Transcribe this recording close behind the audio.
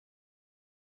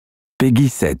Peggy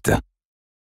 7.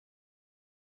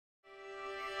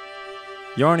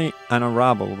 Yarny and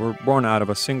Unravel were born out of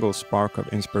a single spark of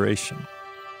inspiration.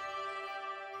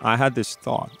 I had this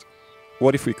thought: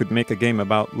 what if we could make a game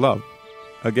about love?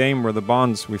 A game where the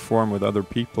bonds we form with other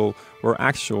people were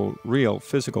actual, real,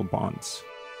 physical bonds,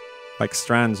 like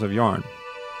strands of yarn.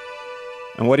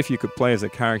 And what if you could play as a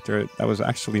character that was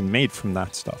actually made from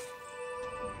that stuff?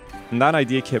 And that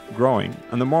idea kept growing,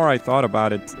 and the more I thought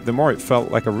about it, the more it felt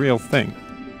like a real thing,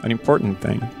 an important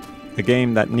thing, a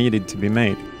game that needed to be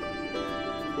made.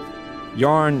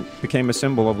 Yarn became a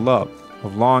symbol of love,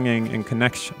 of longing and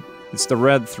connection. It's the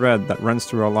red thread that runs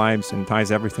through our lives and ties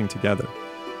everything together.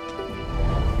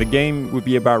 The game would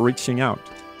be about reaching out,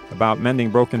 about mending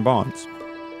broken bonds.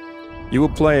 You will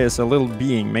play as a little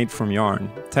being made from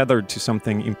yarn, tethered to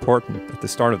something important at the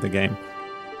start of the game.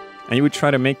 And you would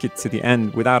try to make it to the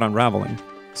end without unraveling,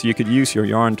 so you could use your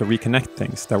yarn to reconnect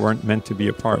things that weren't meant to be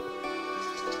apart.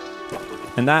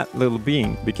 And that little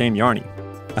being became Yarny,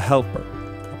 a helper,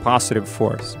 a positive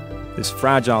force, this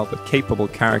fragile but capable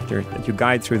character that you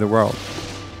guide through the world,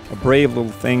 a brave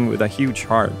little thing with a huge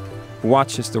heart, who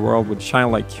watches the world with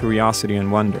childlike curiosity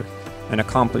and wonder, and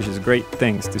accomplishes great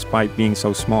things despite being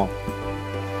so small.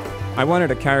 I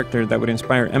wanted a character that would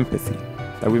inspire empathy,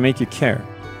 that would make you care,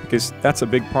 because that's a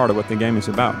big part of what the game is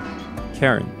about,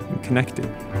 caring and connecting.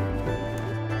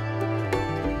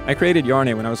 I created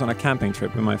Yarny when I was on a camping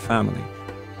trip with my family.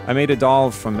 I made a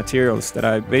doll from materials that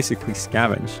I basically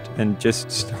scavenged and just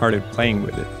started playing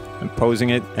with it, and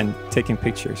posing it and taking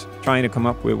pictures, trying to come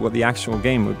up with what the actual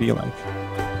game would be like.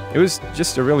 It was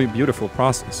just a really beautiful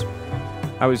process.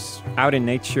 I was out in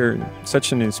nature,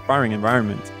 such an inspiring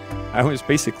environment. I was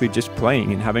basically just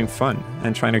playing and having fun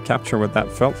and trying to capture what that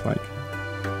felt like.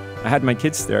 I had my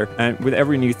kids there, and with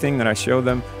every new thing that I showed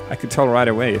them, I could tell right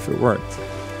away if it worked.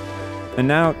 And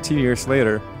now, 2 years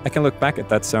later, I can look back at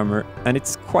that summer, and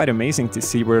it's quite amazing to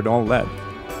see where it all led.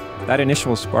 That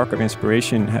initial spark of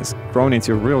inspiration has grown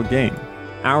into a real game.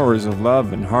 Hours of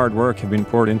love and hard work have been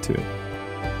poured into it.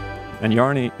 And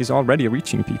Yarny is already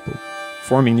reaching people,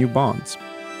 forming new bonds.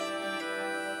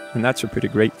 And that's a pretty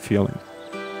great feeling.